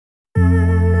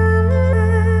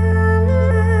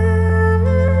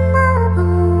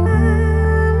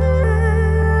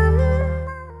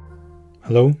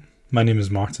Hello, my name is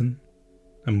Martin,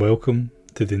 and welcome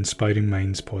to the Inspiring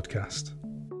Minds podcast.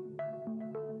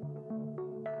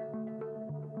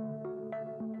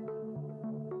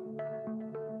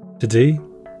 Today,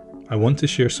 I want to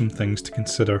share some things to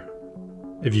consider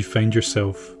if you find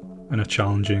yourself in a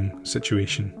challenging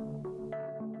situation.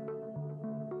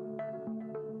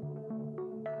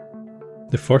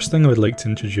 The first thing I would like to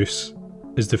introduce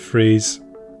is the phrase,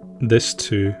 "This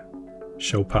too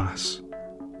shall pass."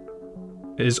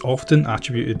 It is often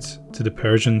attributed to the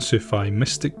Persian Sufi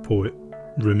mystic poet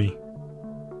Rumi,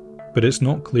 but it's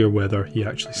not clear whether he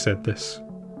actually said this.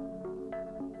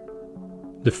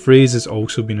 The phrase has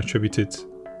also been attributed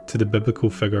to the biblical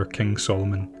figure King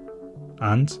Solomon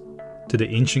and to the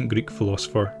ancient Greek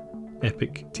philosopher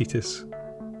Epictetus.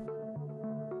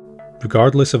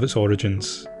 Regardless of its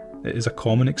origins, it is a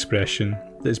common expression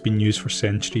that has been used for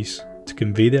centuries to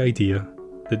convey the idea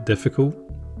that difficult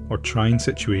or trying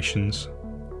situations,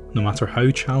 no matter how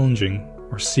challenging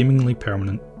or seemingly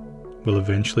permanent, will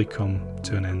eventually come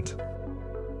to an end.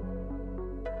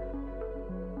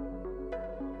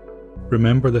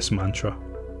 Remember this mantra: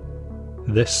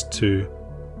 this too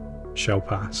shall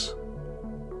pass.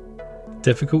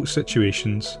 Difficult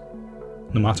situations,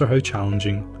 no matter how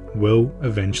challenging, will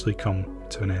eventually come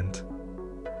to an end.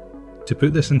 To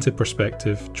put this into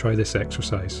perspective, try this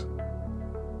exercise.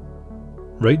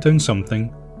 Write down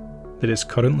something that is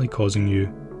currently causing you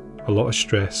a lot of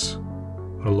stress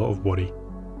or a lot of worry.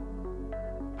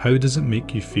 How does it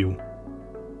make you feel?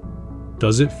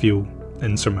 Does it feel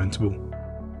insurmountable?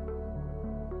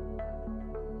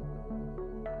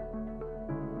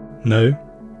 Now,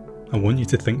 I want you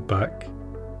to think back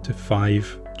to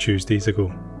 5 Tuesdays ago.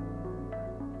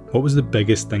 What was the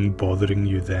biggest thing bothering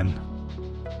you then?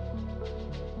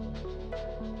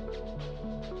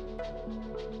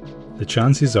 The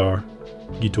chances are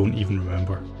you don't even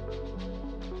remember.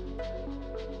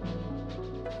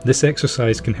 This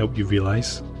exercise can help you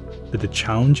realise that the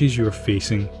challenges you are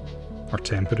facing are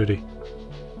temporary,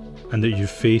 and that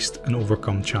you've faced and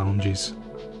overcome challenges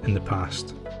in the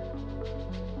past.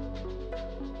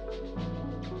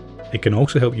 It can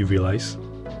also help you realise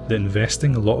that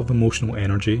investing a lot of emotional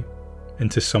energy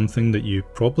into something that you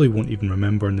probably won't even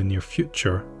remember in the near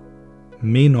future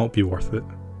may not be worth it.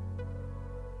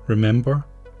 Remember,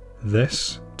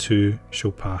 this too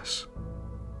shall pass.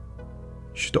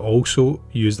 You should also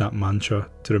use that mantra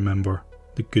to remember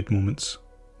the good moments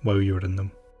while you're in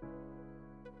them.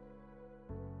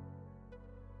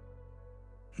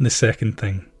 The second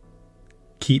thing,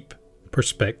 keep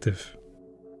perspective.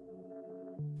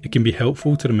 It can be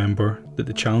helpful to remember that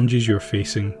the challenges you're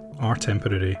facing are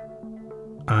temporary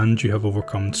and you have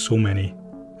overcome so many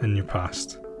in your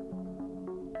past.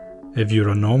 If you're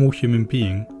a normal human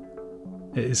being,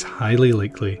 it is highly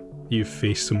likely that you've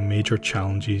faced some major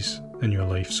challenges in your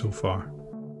life so far.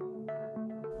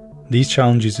 These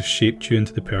challenges have shaped you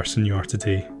into the person you are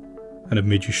today and have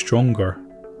made you stronger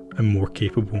and more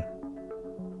capable.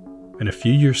 In a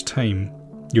few years' time,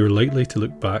 you're likely to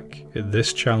look back at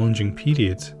this challenging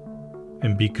period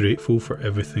and be grateful for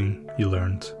everything you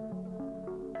learned.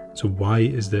 So why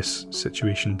is this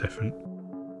situation different?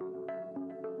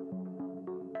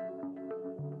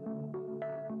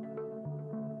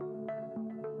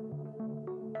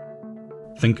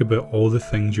 Think about all the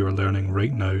things you are learning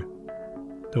right now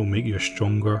that will make you a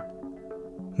stronger,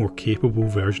 more capable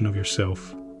version of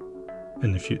yourself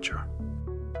in the future.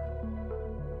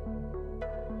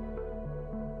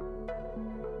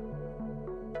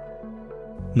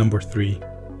 Number 3.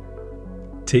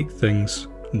 Take things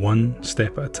one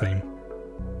step at a time.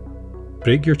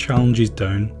 Break your challenges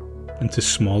down into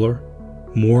smaller,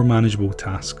 more manageable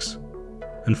tasks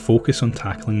and focus on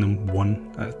tackling them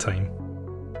one at a time.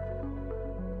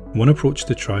 One approach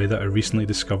to try that I recently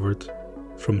discovered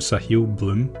from Sahil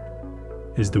Bloom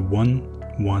is the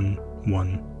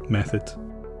 1-1-1 method.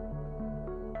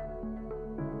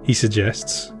 He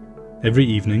suggests every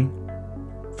evening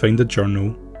find a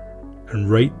journal and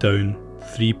write down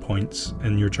 3 points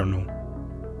in your journal.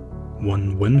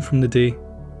 1 win from the day,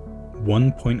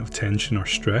 1 point of tension or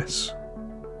stress,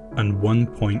 and 1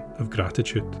 point of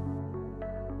gratitude.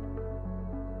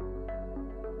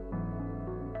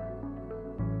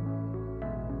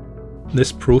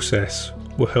 This process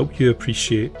will help you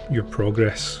appreciate your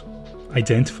progress,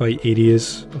 identify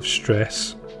areas of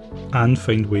stress and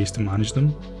find ways to manage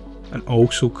them, and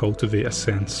also cultivate a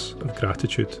sense of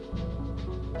gratitude.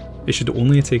 It should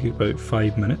only take about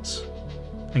 5 minutes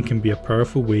and can be a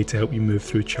powerful way to help you move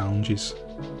through challenges,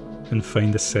 and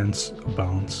find a sense of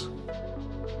balance.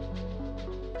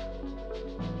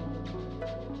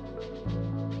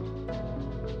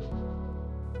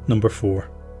 Number 4.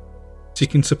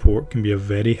 Seeking support can be a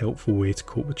very helpful way to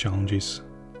cope with challenges,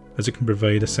 as it can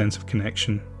provide a sense of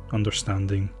connection,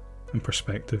 understanding, and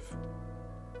perspective.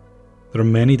 There are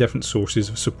many different sources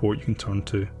of support you can turn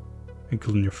to,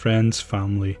 including your friends,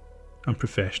 family, and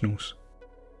professionals.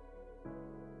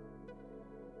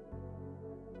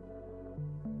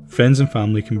 Friends and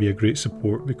family can be a great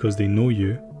support because they know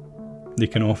you, they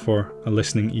can offer a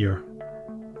listening ear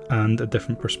and a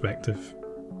different perspective,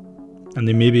 and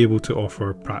they may be able to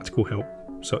offer practical help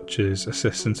such as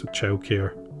assistance with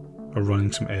childcare or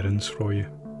running some errands for you.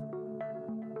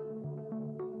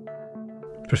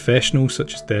 Professionals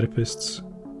such as therapists,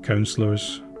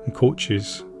 counsellors and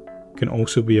coaches can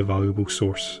also be a valuable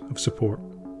source of support.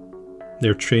 They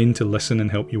are trained to listen and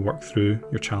help you work through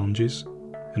your challenges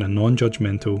in a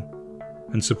non-judgmental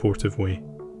and supportive way.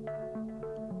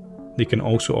 They can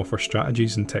also offer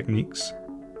strategies and techniques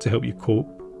to help you cope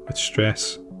with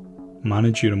stress,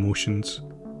 manage your emotions,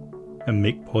 and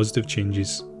make positive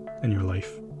changes in your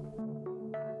life.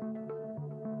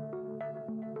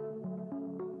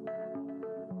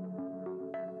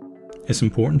 It's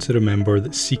important to remember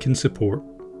that seeking support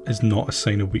is not a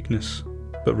sign of weakness,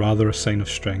 but rather a sign of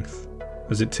strength,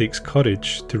 as it takes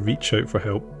courage to reach out for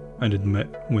help and admit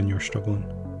when you're struggling.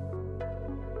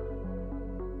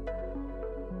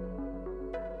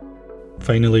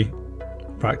 Finally,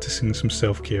 practicing some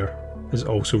self-care is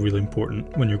also really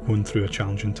important when you're going through a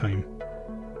challenging time.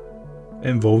 It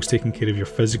involves taking care of your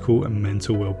physical and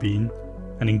mental well-being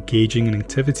and engaging in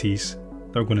activities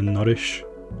that are going to nourish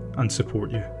and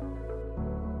support you.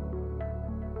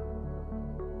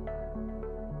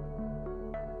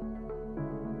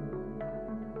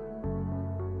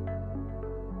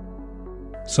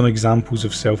 Some examples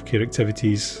of self-care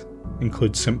activities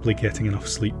include simply getting enough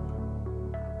sleep,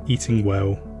 eating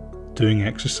well, doing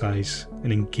exercise,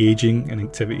 and engaging in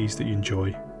activities that you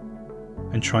enjoy,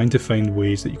 and trying to find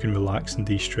ways that you can relax and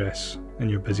de-stress in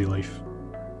your busy life.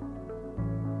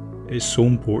 It is so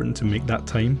important to make that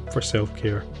time for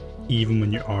self-care even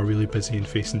when you are really busy and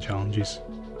facing challenges,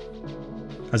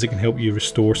 as it can help you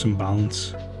restore some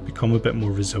balance, become a bit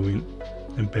more resilient,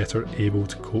 and better able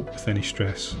to cope with any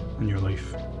stress in your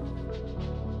life.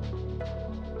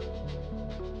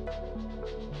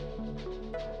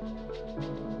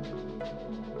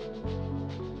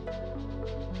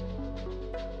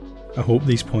 I hope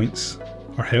these points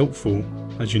are helpful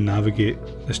as you navigate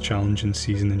this challenging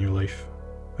season in your life,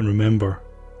 and remember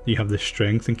that you have the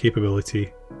strength and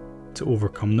capability to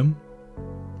overcome them,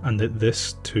 and that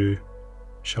this too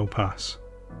shall pass.